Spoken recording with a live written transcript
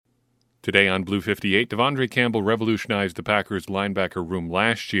Today on Blue 58, Devondre Campbell revolutionized the Packers linebacker room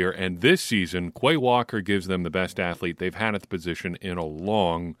last year, and this season, Quay Walker gives them the best athlete they've had at the position in a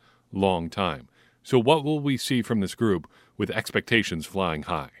long, long time. So what will we see from this group with expectations flying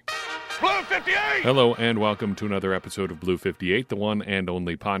high? Blue 58! Hello, and welcome to another episode of Blue 58, the one and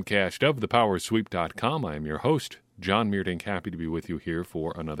only podcast of thepowersweep.com. I am your host, John Meerdink, happy to be with you here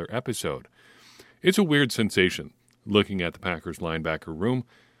for another episode. It's a weird sensation looking at the Packers linebacker room.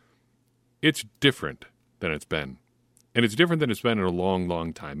 It's different than it's been. And it's different than it's been in a long,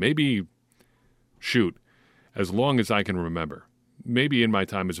 long time. Maybe, as long as I can remember. Maybe in my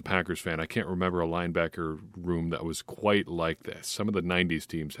time as a Packers fan, I can't remember a linebacker room that was quite like this. Some of the 90s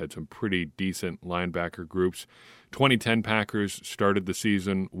teams had some pretty decent linebacker groups. 2010 Packers started the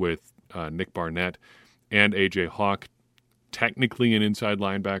season with Nick Barnett and A.J. Hawk, technically an inside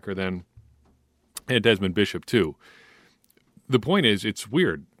linebacker then, and Desmond Bishop too. The point is, it's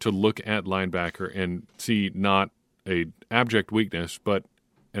weird to look at linebacker and see not an abject weakness, but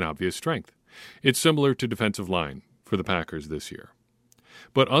an obvious strength. It's similar to defensive line for the Packers this year.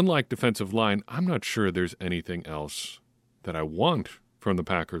 But unlike defensive line, I'm not sure there's anything else that I want from the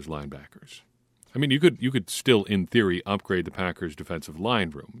Packers linebackers. I mean, you could still, in theory, upgrade the Packers defensive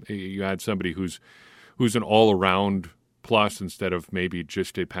line room. You add somebody who's an all-around plus instead of maybe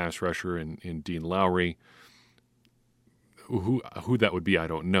just a pass rusher in Dean Lowry. Who that would be, I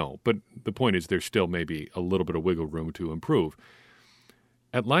don't know. But the point is there's still maybe a little bit of wiggle room to improve.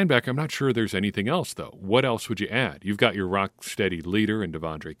 At linebacker, I'm not sure there's anything else, though. What else would you add? You've got your rock-steady leader in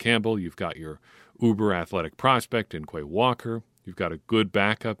Devondre Campbell. You've got your uber-athletic prospect in Quay Walker. You've got a good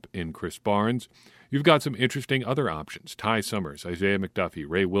backup in Chris Barnes. You've got some interesting other options. Ty Summers, Isaiah McDuffie,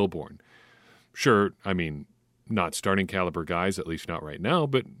 Ray Wilborn. Sure, I mean, not starting caliber guys, at least not right now,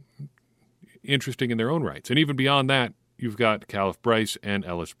 but interesting in their own rights. And even beyond that, you've got Khalif Bryce and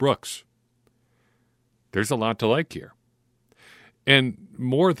Ellis Brooks. There's a lot to like here. And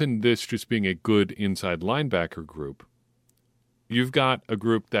more than this just being a good inside linebacker group, you've got a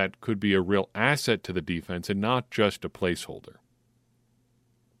group that could be a real asset to the defense and not just a placeholder.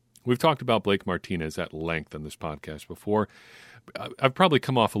 We've talked about Blake Martinez at length on this podcast before. I've probably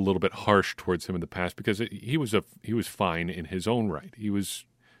come off a little bit harsh towards him in the past because he was fine in his own right. He was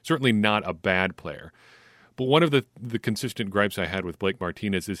certainly not a bad player. But one of the consistent gripes I had with Blake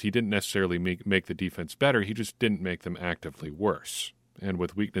Martinez is he didn't necessarily make the defense better. He just didn't make them actively worse. And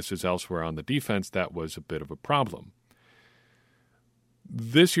with weaknesses elsewhere on the defense, that was a bit of a problem.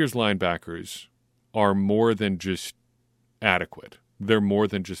 This year's linebackers are more than just adequate. They're more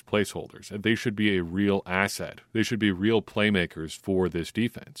than just placeholders. They should be a real asset. They should be real playmakers for this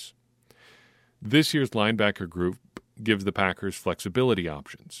defense. This year's linebacker group gives the Packers flexibility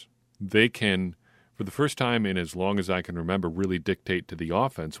options. They can, for the first time in as long as I can remember, really dictate to the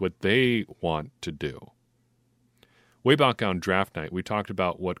offense what they want to do. Way back on draft night, we talked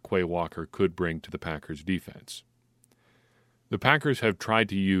about what Quay Walker could bring to the Packers' defense. The Packers have tried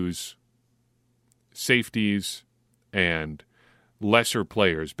to use safeties and lesser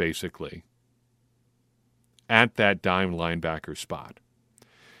players, basically, at that dime linebacker spot.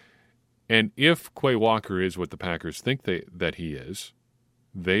 And if Quay Walker is what the Packers think that he is,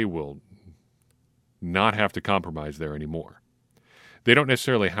 they will not have to compromise there anymore. They don't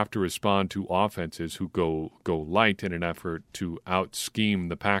necessarily have to respond to offenses who go light in an effort to out-scheme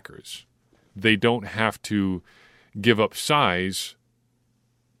the Packers. They don't have to give up size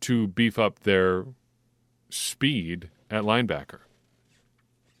to beef up their speed at linebacker.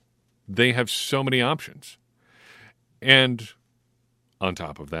 They have so many options. And on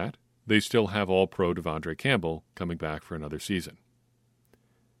top of that, they still have all-pro Devondre Campbell coming back for another season.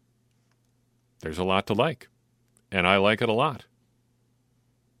 There's a lot to like, and I like it a lot.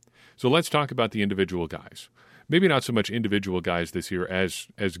 So let's talk about the individual guys. Maybe not so much individual guys this year as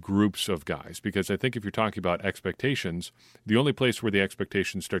groups of guys, because I think if you're talking about expectations, the only place where the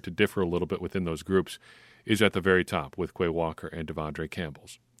expectations start to differ a little bit within those groups is at the very top with Quay Walker and Devondre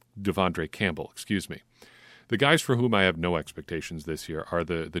Campbell. The guys for whom I have no expectations this year are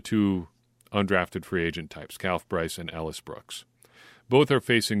the two undrafted free agent types, Khalif Bryce and Ellis Brooks. Both are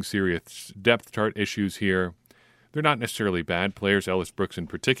facing serious depth chart issues here. They're not necessarily bad players. Ellis Brooks in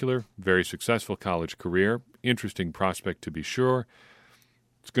particular, very successful college career, interesting prospect to be sure.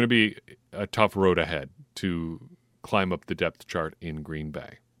 It's going to be a tough road ahead to climb up the depth chart in Green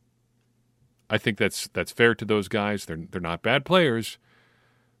Bay. I think that's fair to those guys. They're not bad players,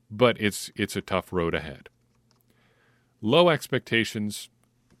 but it's a tough road ahead. Low expectations,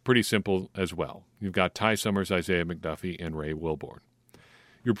 pretty simple as well. You've got Ty Summers, Isaiah McDuffie, and Ray Wilborn.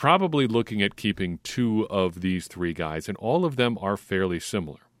 You're probably looking at keeping two of these three guys, and all of them are fairly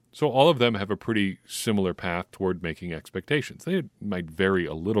similar. So all of them have a pretty similar path toward making expectations. They might vary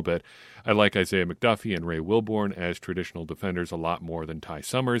a little bit. I like Isaiah McDuffie and Ray Wilborn as traditional defenders a lot more than Ty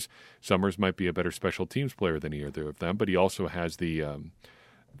Summers. Summers might be a better special teams player than either of them, but he also has the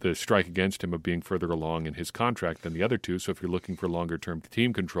strike against him of being further along in his contract than the other two. So if you're looking for longer-term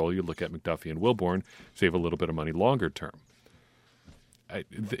team control, you look at McDuffie and Wilborn, save a little bit of money longer term.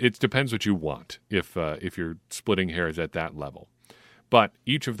 It depends what you want if you're splitting hairs at that level. But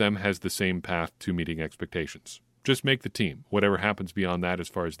each of them has the same path to meeting expectations. Just make the team. Whatever happens beyond that as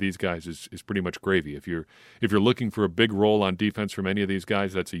far as these guys is pretty much gravy. If you're looking for a big role on defense from any of these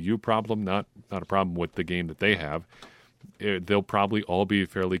guys, that's a you problem, not a problem with the game that they have. They'll probably all be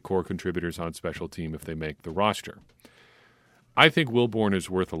fairly core contributors on special team if they make the roster. I think Wilborn is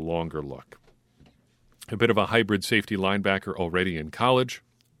worth a longer look. A bit of a hybrid safety linebacker already in college.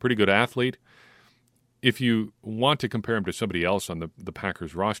 Pretty good athlete. If you want to compare him to somebody else on the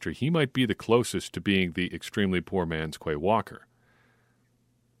Packers roster, he might be the closest to being the extremely poor man's Quay Walker.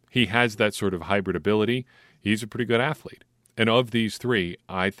 He has that sort of hybrid ability. He's a pretty good athlete. And of these three,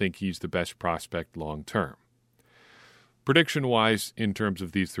 I think he's the best prospect long term. Prediction-wise, in terms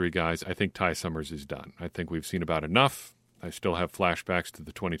of these three guys, I think Ty Summers is done. I think we've seen about enough. I still have flashbacks to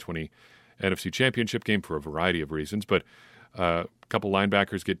the 2020 NFC Championship game for a variety of reasons, but a couple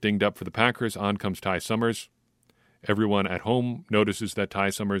linebackers get dinged up for the Packers. On comes Ty Summers. Everyone at home notices that Ty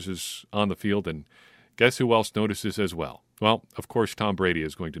Summers is on the field, and guess who else notices as well? Well, of course, Tom Brady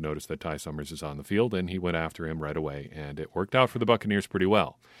is going to notice that Ty Summers is on the field, and he went after him right away, and it worked out for the Buccaneers pretty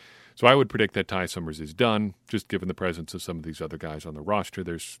well. So I would predict that Ty Summers is done, just given the presence of some of these other guys on the roster.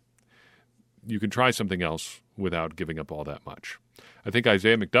 You can try something else without giving up all that much. I think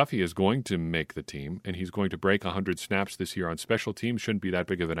Isaiah McDuffie is going to make the team, and he's going to break 100 snaps this year on special teams. Shouldn't be that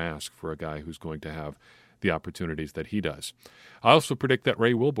big of an ask for a guy who's going to have the opportunities that he does. I also predict that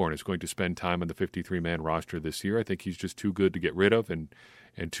Ray Wilborn is going to spend time on the 53-man roster this year. I think he's just too good to get rid of and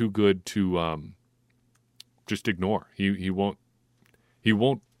too good to just ignore. He won't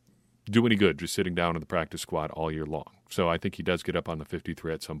do any good just sitting down in the practice squad all year long. So I think he does get up on the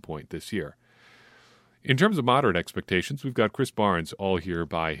 53 at some point this year. In terms of moderate expectations, we've got Chris Barnes all here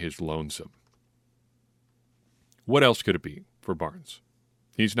by his lonesome. What else could it be for Barnes?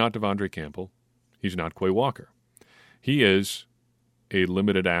 He's not Devondre Campbell. He's not Quay Walker. He is a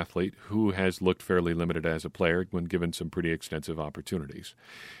limited athlete who has looked fairly limited as a player when given some pretty extensive opportunities.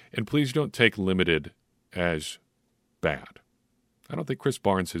 And please don't take limited as bad. I don't think Chris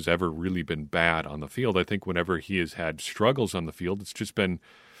Barnes has ever really been bad on the field. I think whenever he has had struggles on the field, it's just been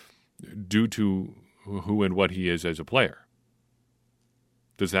due to who and what he is as a player.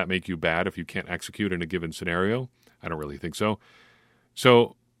 Does that make you bad if you can't execute in a given scenario? I don't really think so.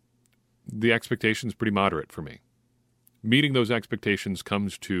 So the expectation is pretty moderate for me. Meeting those expectations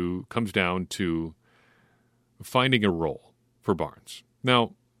comes down to finding a role for Barnes.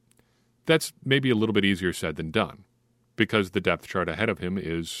 Now, that's maybe a little bit easier said than done because the depth chart ahead of him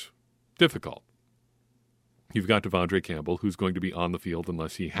is difficult. You've got Devondre Campbell, who's going to be on the field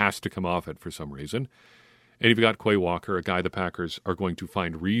unless he has to come off it for some reason. And you've got Quay Walker, a guy the Packers are going to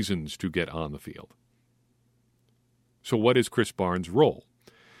find reasons to get on the field. So what is Chris Barnes' role?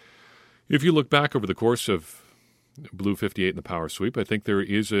 If you look back over the course of Blue 58 in the power sweep, I think there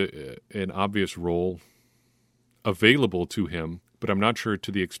is an obvious role available to him, but I'm not sure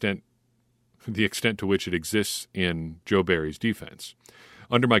to the extent to which it exists in Joe Barry's defense.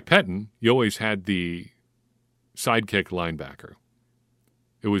 Under Mike Pettin, you always had the sidekick linebacker.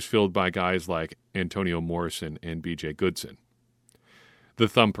 It was filled by guys like Antonio Morrison and B.J. Goodson. The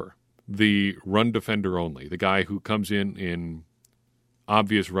thumper, the run defender only, the guy who comes in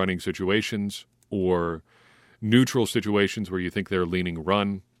obvious running situations or neutral situations where you think they're leaning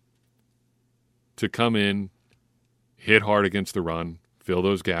run, to come in, hit hard against the run, fill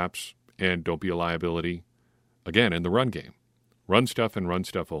those gaps, and don't be a liability, again, in the run game. Run stuff and run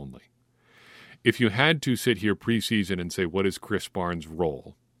stuff only. If you had to sit here preseason and say, what is Chris Barnes'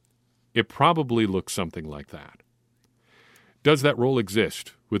 role? It probably looks something like that. Does that role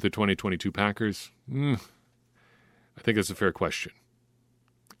exist with the 2022 Packers? I think that's a fair question.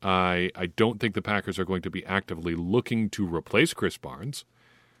 I don't think the Packers are going to be actively looking to replace Chris Barnes,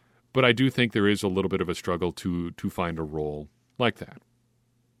 but I do think there is a little bit of a struggle to find a role like that.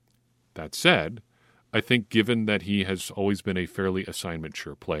 That said, I think given that he has always been a fairly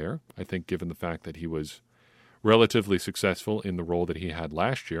assignment-sure player, I think given the fact that he was relatively successful in the role that he had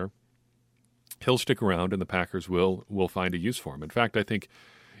last year, he'll stick around and the Packers will find a use for him. In fact, I think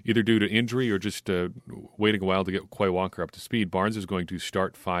either due to injury or just waiting a while to get Quay Walker up to speed, Barnes is going to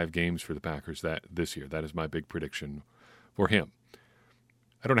start 5 games for the Packers this year. That is my big prediction for him.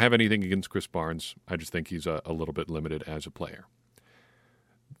 I don't have anything against Chris Barnes. I just think he's a little bit limited as a player.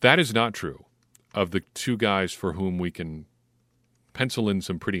 That is not true of the two guys for whom we can pencil in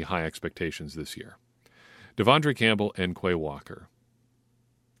some pretty high expectations this year. Devondre Campbell and Quay Walker.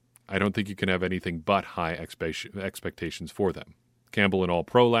 I don't think you can have anything but high expectations for them. Campbell an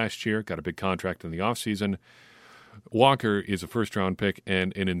All-Pro last year, got a big contract in the offseason. Walker is a first-round pick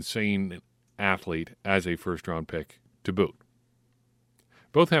and an insane athlete as a first-round pick to boot.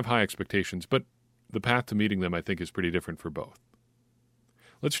 Both have high expectations, but the path to meeting them, I think, is pretty different for both.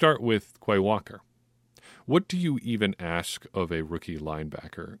 Let's start with Quay Walker. What do you even ask of a rookie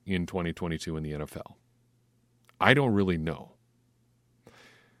linebacker in 2022 in the NFL? I don't really know.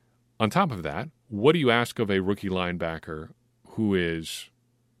 On top of that, what do you ask of a rookie linebacker who is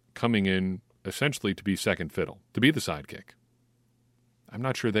coming in essentially to be second fiddle, to be the sidekick? I'm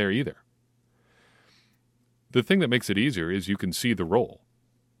not sure there either. The thing that makes it easier is you can see the role.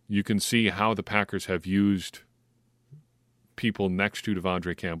 You can see how the Packers have used people next to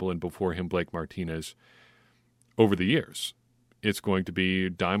Devondre Campbell and before him Blake Martinez over the years. It's going to be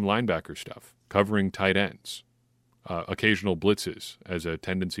dime linebacker stuff, covering tight ends, occasional blitzes as a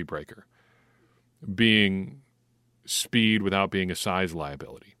tendency breaker, being speed without being a size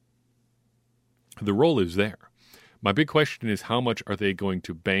liability. The role is there. My big question is, how much are they going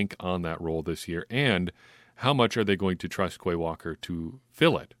to bank on that role this year, and how much are they going to trust Quay Walker to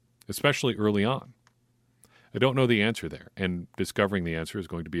fill it, especially early on? I don't know the answer there, and discovering the answer is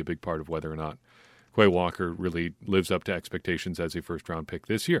going to be a big part of whether or not Quay Walker really lives up to expectations as a first-round pick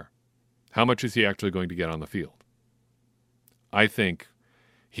this year. How much is he actually going to get on the field? I think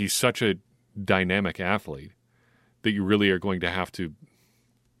he's such a dynamic athlete that you really are going to have to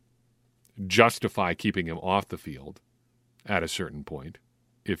justify keeping him off the field at a certain point.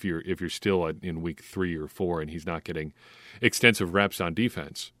 If you're still in week 3 or 4 and he's not getting extensive reps on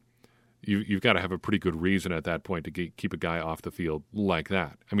defense, you've got to have a pretty good reason at that point to keep a guy off the field like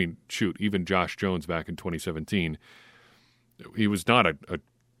that. I mean, shoot, even Josh Jones back in 2017, he was not a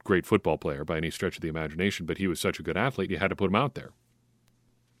great football player by any stretch of the imagination, but he was such a good athlete, you had to put him out there.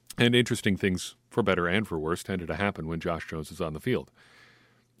 And interesting things, for better and for worse, tended to happen when Josh Jones is on the field.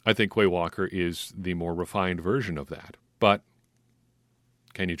 I think Quay Walker is the more refined version of that. But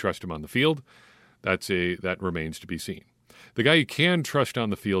can you trust him on the field? That remains to be seen. The guy you can trust on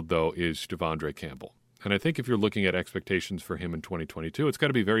the field, though, is Devondre Campbell. And I think if you're looking at expectations for him in 2022, it's got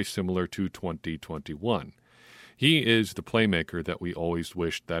to be very similar to 2021. He is the playmaker that we always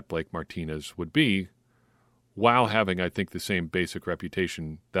wished that Blake Martinez would be, while having, I think, the same basic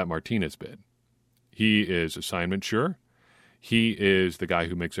reputation that Martinez did. He is assignment sure. He is the guy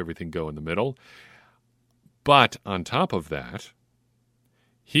who makes everything go in the middle. But on top of that,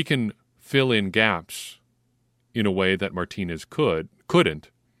 he can fill in gaps in a way that Martinez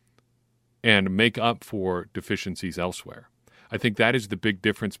couldn't, and make up for deficiencies elsewhere. I think that is the big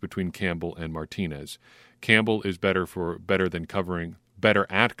difference between Campbell and Martinez. Campbell is better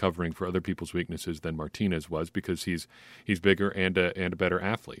at covering for other people's weaknesses than Martinez was, because he's bigger and a better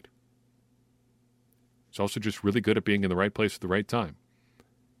athlete. He's also just really good at being in the right place at the right time.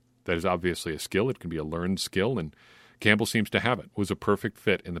 That is obviously a skill. It can be a learned skill, and Campbell seems to have it. Was a perfect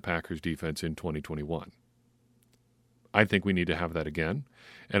fit in the Packers defense in 2021. I think we need to have that again,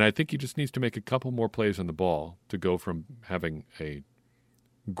 and I think he just needs to make a couple more plays on the ball to go from having a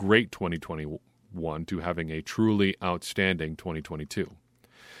great 2021 to having a truly outstanding 2022.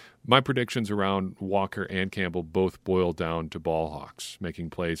 My predictions around Walker and Campbell both boil down to ball hawks,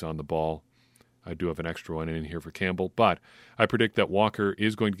 making plays on the ball. I do have an extra one in here for Campbell, but I predict that Walker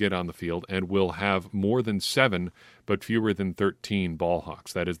is going to get on the field and will have more than 7, but fewer than 13 ball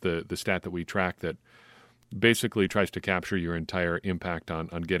hawks. That is the stat that we track that basically tries to capture your entire impact on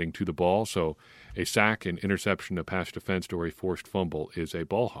getting to the ball. So a sack, an interception, a pass defensed, or a forced fumble is a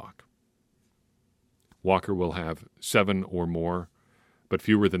ball hawk. Walker will have 7 or more, but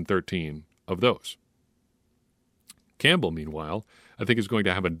fewer than 13 of those. Campbell, meanwhile, I think is going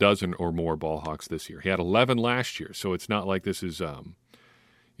to have a dozen or more ball hawks this year. He had 11 last year, so it's not like this is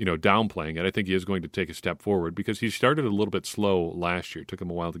downplaying it. I think he is going to take a step forward because he started a little bit slow last year. It took him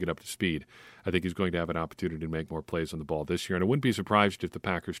a while to get up to speed. I think he's going to have an opportunity to make more plays on the ball this year, and I wouldn't be surprised if the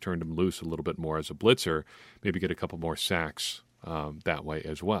Packers turned him loose a little bit more as a blitzer, maybe get a couple more sacks that way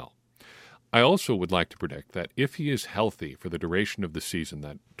as well. I also would like to predict that if he is healthy for the duration of the season,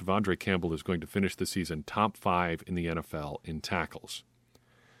 that Devondre Campbell is going to finish the season top 5 in the NFL in tackles.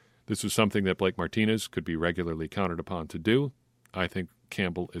 This is something that Blake Martinez could be regularly counted upon to do. I think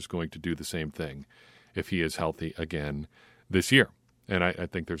Campbell is going to do the same thing if he is healthy again this year. And I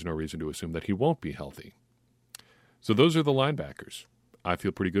think there's no reason to assume that he won't be healthy. So those are the linebackers. I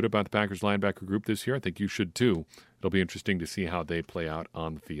feel pretty good about the Packers linebacker group this year. I think you should too. It'll be interesting to see how they play out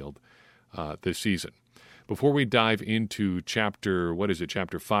on the field this season. Before we dive into chapter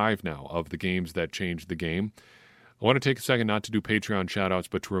 5 now of the games that changed the game, I want to take a second not to do Patreon shout-outs,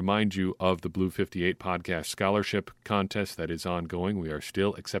 but to remind you of the Blue 58 Podcast Scholarship Contest that is ongoing. We are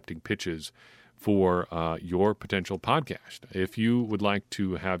still accepting pitches for your potential podcast. If you would like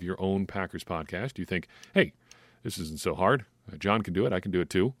to have your own Packers podcast, you think, hey, this isn't so hard. John can do it. I can do it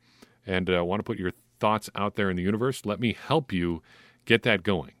too. And want to put your thoughts out there in the universe, let me help you get that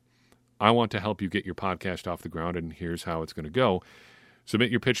going. I want to help you get your podcast off the ground, and here's how it's going to go. Submit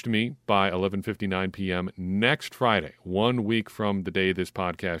your pitch to me by 11:59 p.m. next Friday, 1 week from the day this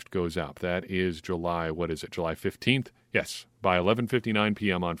podcast goes out. That is July 15th? Yes, by 11:59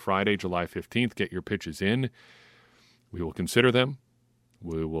 p.m. on Friday, July 15th, get your pitches in. We will consider them.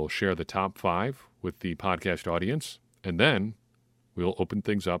 We will share the top 5 with the podcast audience, and then we'll open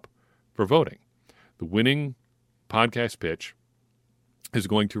things up for voting. The winning podcast pitch is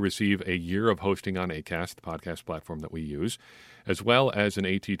going to receive a year of hosting on Acast, the podcast platform that we use, as well as an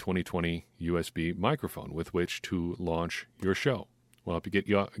AT2020 USB microphone with which to launch your show. We'll help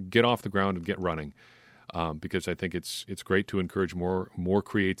you get off the ground and get running, because I think it's great to encourage more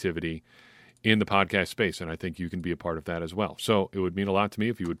creativity in the podcast space, and I think you can be a part of that as well. So it would mean a lot to me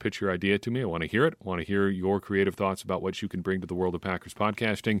if you would pitch your idea to me. I want to hear it. I want to hear your creative thoughts about what you can bring to the world of Packers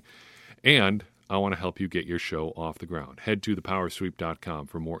podcasting, and I want to help you get your show off the ground. Head to thepowersweep.com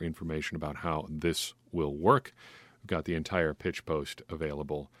for more information about how this will work. We've got the entire pitch post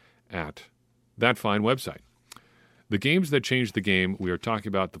available at that fine website. The games that changed the game, we are talking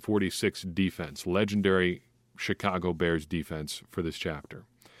about the 46 defense, legendary Chicago Bears defense for this chapter.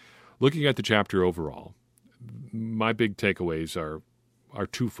 Looking at the chapter overall, my big takeaways are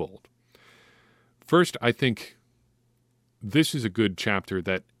twofold. First, I think this is a good chapter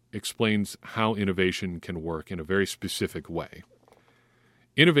that explains how innovation can work in a very specific way.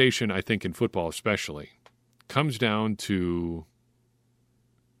 Innovation, I think, in football especially, comes down to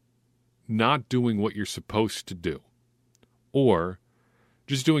not doing what you're supposed to do, or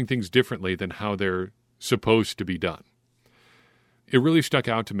just doing things differently than how they're supposed to be done. It really stuck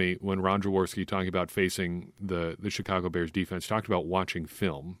out to me when Ron Jaworski, talking about facing the Chicago Bears defense, talked about watching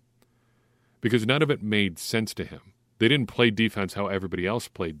film, because none of it made sense to him. They didn't play defense how everybody else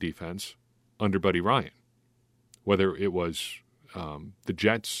played defense under Buddy Ryan. Whether it was the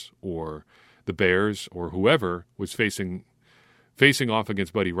Jets or the Bears or whoever was facing off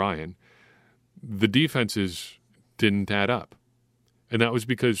against Buddy Ryan, the defenses didn't add up. And that was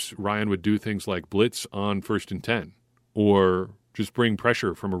because Ryan would do things like blitz on 1st and 10, or just bring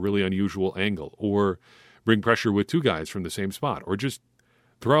pressure from a really unusual angle, or bring pressure with 2 guys from the same spot, or just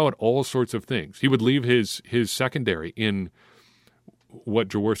throw out all sorts of things. He would leave his secondary in what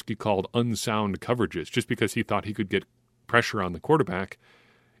Jaworski called unsound coverages, just because he thought he could get pressure on the quarterback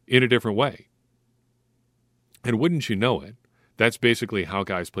in a different way. And wouldn't you know it, that's basically how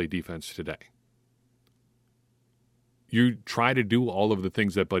guys play defense today. You try to do all of the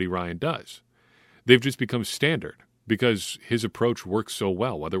things that Buddy Ryan does. They've just become standard because his approach works so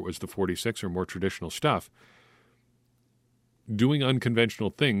well, whether it was the 46 or more traditional stuff. Doing unconventional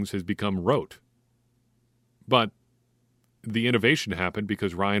things has become rote. But the innovation happened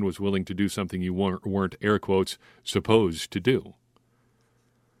because Ryan was willing to do something you weren't, air quotes, supposed to do.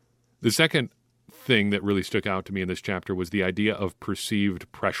 The second thing that really stuck out to me in this chapter was the idea of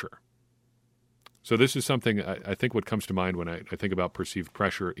perceived pressure. So this is something I think what comes to mind when I think about perceived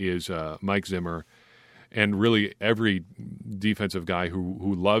pressure is Mike Zimmer and really every defensive guy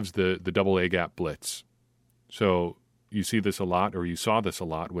who loves the double A gap blitz. So you see this a lot, or you saw this a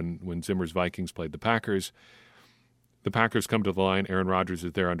lot when Zimmer's Vikings played the Packers. The Packers come to the line. Aaron Rodgers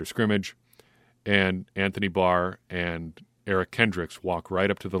is there under scrimmage, and Anthony Barr and Eric Kendricks walk right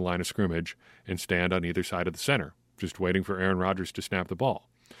up to the line of scrimmage and stand on either side of the center, just waiting for Aaron Rodgers to snap the ball.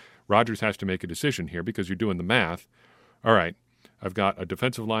 Rodgers has to make a decision here because you're doing the math. All right, I've got a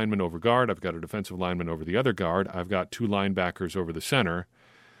defensive lineman over guard. I've got a defensive lineman over the other guard. I've got 2 linebackers over the center.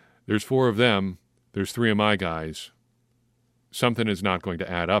 There's 4 of them. There's 3 of my guys. Something is not going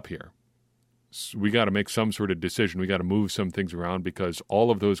to add up here. So we got to make some sort of decision. We got to move some things around because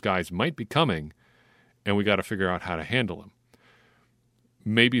all of those guys might be coming, and we got to figure out how to handle them.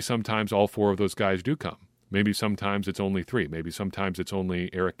 Maybe sometimes all 4 of those guys do come. Maybe sometimes it's only 3. Maybe sometimes it's only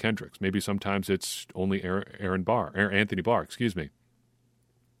Eric Kendricks. Maybe sometimes it's only Anthony Barr,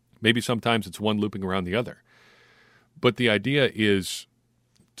 Maybe sometimes it's one looping around the other. But the idea is,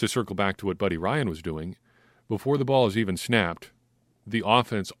 to circle back to what Buddy Ryan was doing, before the ball is even snapped, the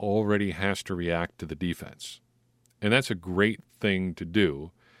offense already has to react to the defense. And that's a great thing to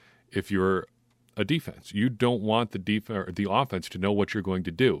do if you're a defense. You don't want the offense to know what you're going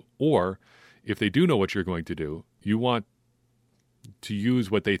to do. Or if they do know what you're going to do, you want to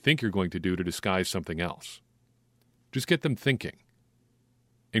use what they think you're going to do to disguise something else. Just get them thinking.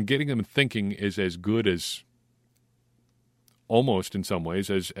 And getting them thinking is as good as, almost in some ways,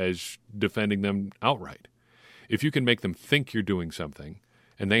 as defending them outright. If you can make them think you're doing something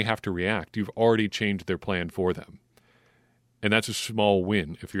and they have to react, you've already changed their plan for them. And that's a small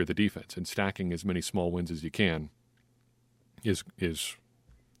win if you're the defense. And stacking as many small wins as you can is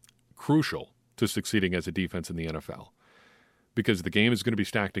crucial to succeeding as a defense in the NFL. Because the game is going to be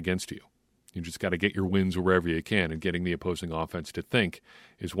stacked against you. You just got to get your wins wherever you can, and getting the opposing offense to think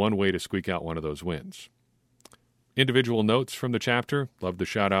is one way to squeak out one of those wins. Individual notes from the chapter. Love the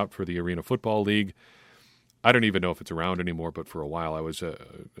shout out for the Arena Football League. I don't even know if it's around anymore, but for a while I was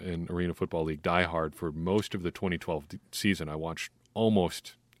an Arena Football League diehard for most of the 2012 season. I watched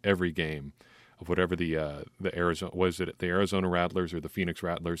almost every game of whatever the Arizona, was it the Arizona Rattlers or the Phoenix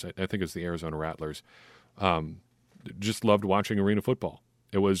Rattlers? I think it's the Arizona Rattlers. Just loved watching arena football.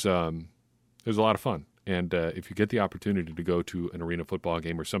 It was a lot of fun. And if you get the opportunity to go to an arena football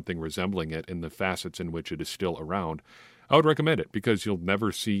game or something resembling it in the facets in which it is still around, I would recommend it because you'll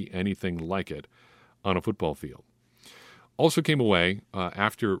never see anything like it on a football field. Also came away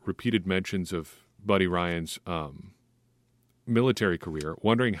after repeated mentions of Buddy Ryan's military career,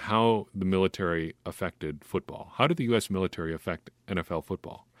 wondering how the military affected football. How did the U.S. military affect NFL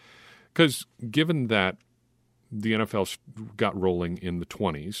football? Because given that the NFL got rolling in the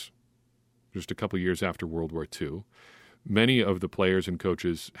 20s, just a couple years after World War II, many of the players and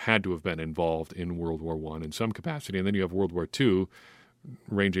coaches had to have been involved in World War I in some capacity. And then you have World War II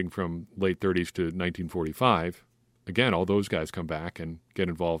ranging from late 30s to 1945. Again, all those guys come back and get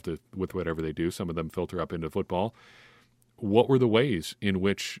involved with whatever they do. Some of them filter up into football. What were the ways in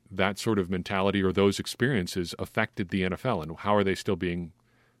which that sort of mentality or those experiences affected the NFL, and how are they still being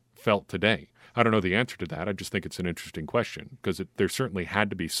felt today? I don't know the answer to that. I just think it's an interesting question because there certainly had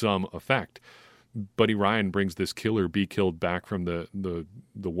to be some effect. Buddy Ryan brings this kill or be killed back from the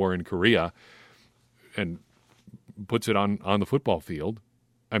war in Korea and puts it on the football field.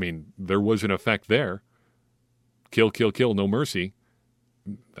 I mean, there was an effect there. Kill, kill, kill, no mercy.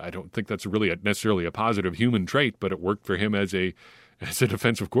 I don't think that's really necessarily a positive human trait, but it worked for him as a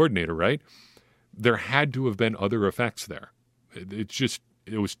defensive coordinator, right? There had to have been other effects there.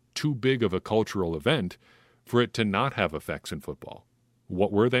 It was too big of a cultural event for it to not have effects in football.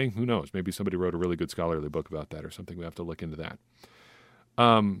 What were they? Who knows? Maybe somebody wrote a really good scholarly book about that or something. We have to look into that.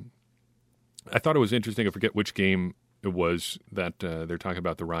 I thought it was interesting. I forget which game it was that they're talking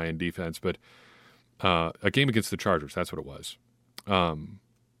about the Ryan defense, but a game against the Chargers, that's what it was.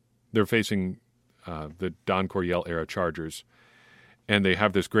 They're facing the Don Coryell era Chargers, and they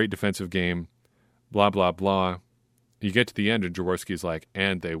have this great defensive game, blah, blah, blah. You get to the end, and Jaworski's like,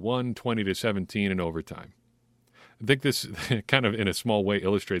 and they won 20-17 in overtime. I think this kind of in a small way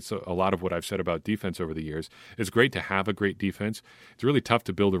illustrates a lot of what I've said about defense over the years. It's great to have a great defense. It's really tough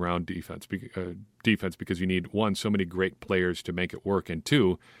to build around defense because you need, one, so many great players to make it work, and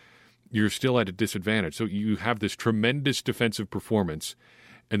two, you're still at a disadvantage. So you have this tremendous defensive performance,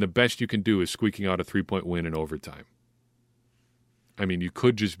 and the best you can do is squeaking out a 3-point win in overtime. I mean, you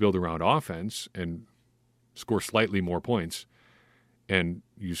could just build around offense and score slightly more points, and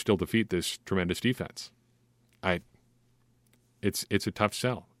you still defeat this tremendous defense. It's a tough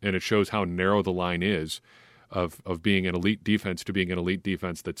sell, and it shows how narrow the line is of being an elite defense to being an elite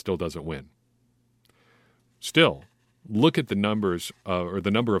defense that still doesn't win. Still, look at the numbers or the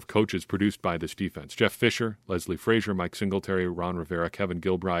number of coaches produced by this defense. Jeff Fisher, Leslie Frazier, Mike Singletary, Ron Rivera, Kevin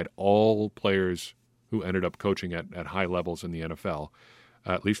Gilbride, all players who ended up coaching at high levels in the NFL.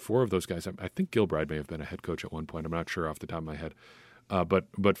 At least four of those guys. I think Gilbride may have been a head coach at one point. I'm not sure off the top of my head.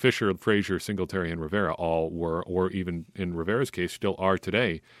 But Fisher, Frazier, Singletary, and Rivera all were, or even in Rivera's case, still are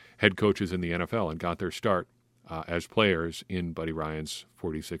today, head coaches in the NFL and got their start as players in Buddy Ryan's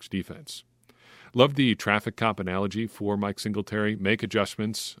 46 defense. Love the traffic cop analogy for Mike Singletary. Make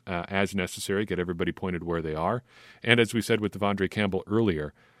adjustments as necessary, get everybody pointed where they are. And as we said with Devondre Campbell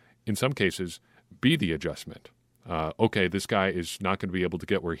earlier, in some cases, be the adjustment. Okay, this guy is not going to be able to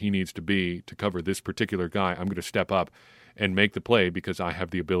get where he needs to be to cover this particular guy. I'm going to step up and make the play because I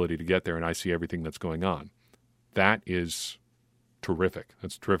have the ability to get there and I see everything that's going on. That is terrific.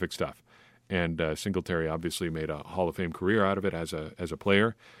 That's terrific stuff. And Singletary obviously made a Hall of Fame career out of it as a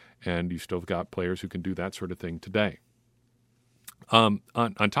player, and you still got players who can do that sort of thing today. On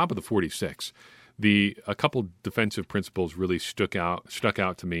top of the 46, a couple defensive principles really stuck out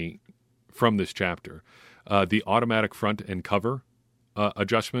to me from this chapter. The automatic front and cover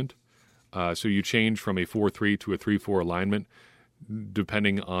adjustment. So you change from a 4-3 to a 3-4 alignment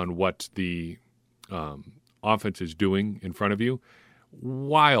depending on what the offense is doing in front of you.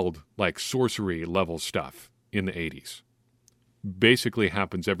 Wild, like sorcery level stuff in the 80s. Basically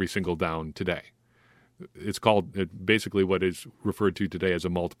happens every single down today. It's called basically what is referred to today as a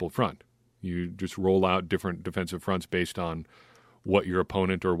multiple front. You just roll out different defensive fronts based on what your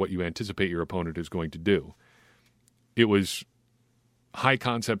opponent or what you anticipate your opponent is going to do. It was high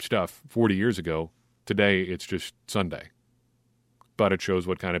concept stuff 40 years ago. Today, it's just Sunday. But it shows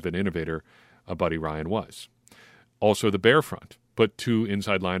what kind of an innovator Buddy Ryan was. Also, the bear front. Put 2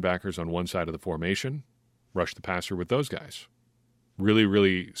 inside linebackers on one side of the formation. Rush the passer with those guys. Really,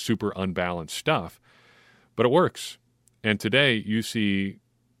 really super unbalanced stuff. But it works. And today, you see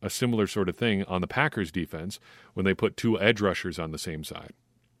a similar sort of thing on the Packers defense when they put 2 edge rushers on the same side.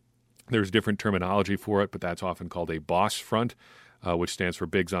 There's different terminology for it, but that's often called a boss front, which stands for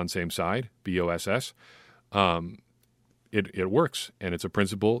bigs on same side, BOSS. It works, and it's a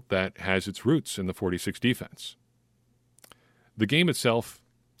principle that has its roots in the 46 defense. The game itself,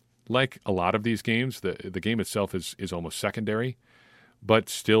 like a lot of these games, the game itself is almost secondary, but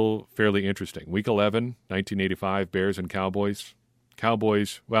still fairly interesting. Week 11, 1985, Bears and Cowboys.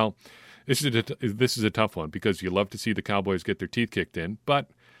 Cowboys, well, this is a tough one because you love to see the Cowboys get their teeth kicked in,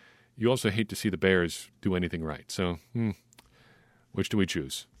 but you also hate to see the Bears do anything right. So, which do we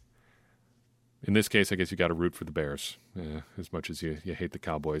choose? In this case, I guess you got to root for the Bears as much as you hate the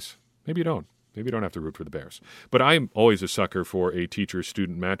Cowboys. Maybe you don't. Maybe you don't have to root for the Bears. But I'm always a sucker for a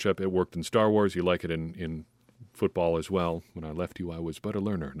teacher-student matchup. It worked in Star Wars. You like it in football as well. When I left you, I was but a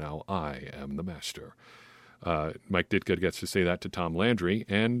learner. Now I am the master. Mike Ditka gets to say that to Tom Landry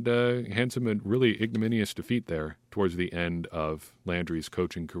and hands him a really ignominious defeat there towards the end of Landry's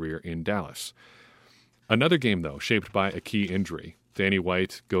coaching career in Dallas. Another game, though, shaped by a key injury. Danny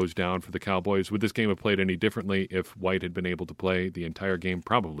White goes down for the Cowboys. Would this game have played any differently if White had been able to play the entire game?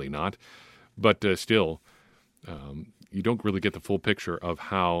 Probably not. But still, you don't really get the full picture of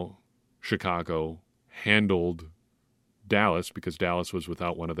how Chicago handled Dallas because Dallas was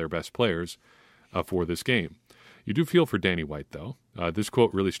without one of their best players for this game. You do feel for Danny White, though. This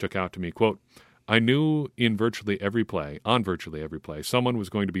quote really stuck out to me. Quote, "I knew on virtually every play, someone was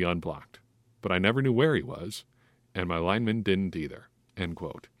going to be unblocked, but I never knew where he was, and my linemen didn't either." End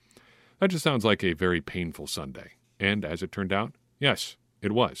quote. That just sounds like a very painful Sunday. And as it turned out, yes,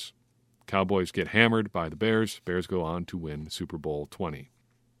 it was. Cowboys get hammered by the Bears. Bears go on to win Super Bowl 20.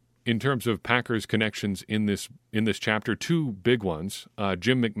 In terms of Packers connections in this chapter, 2 big ones.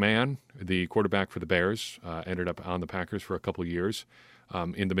 Jim McMahon, the quarterback for the Bears, ended up on the Packers for a couple of years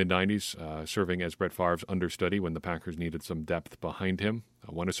in the mid-'90s, serving as Brett Favre's understudy when the Packers needed some depth behind him.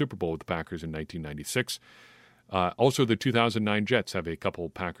 Won a Super Bowl with the Packers in 1996. Also, the 2009 Jets have a couple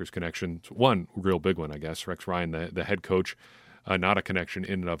Packers connections. One real big one, I guess. Rex Ryan, the head coach, not a connection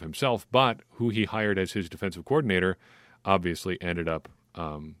in and of himself, but who he hired as his defensive coordinator obviously ended up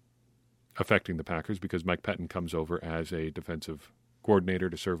affecting the Packers because Mike Pettin comes over as a defensive coordinator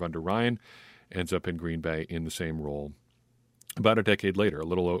to serve under Ryan, ends up in Green Bay in the same role. About a decade later, a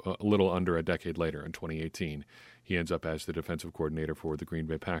little under a decade later, in 2018, he ends up as the defensive coordinator for the Green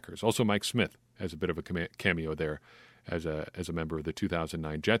Bay Packers. Also, Mike Smith has a bit of a cameo there as a member of the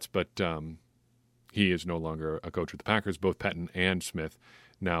 2009 Jets, but he is no longer a coach with the Packers. Both Pettin and Smith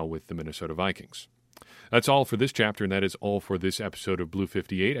now with the Minnesota Vikings. That's all for this chapter, and that is all for this episode of Blue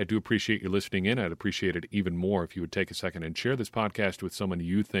 58. I do appreciate you listening in. I'd appreciate it even more if you would take a second and share this podcast with someone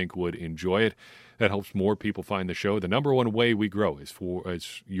you think would enjoy it. That helps more people find the show. The number one way we grow is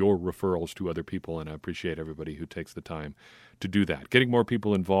your referrals to other people, and I appreciate everybody who takes the time to do that. Getting more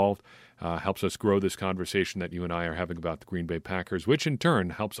people involved helps us grow this conversation that you and I are having about the Green Bay Packers, which in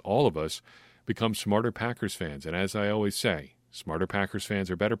turn helps all of us become smarter Packers fans. And as I always say, smarter Packers fans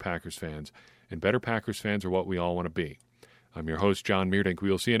are better Packers fans, and better Packers fans are what we all want to be. I'm your host, John Meerdink.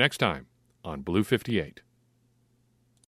 We will see you next time on Blue 58.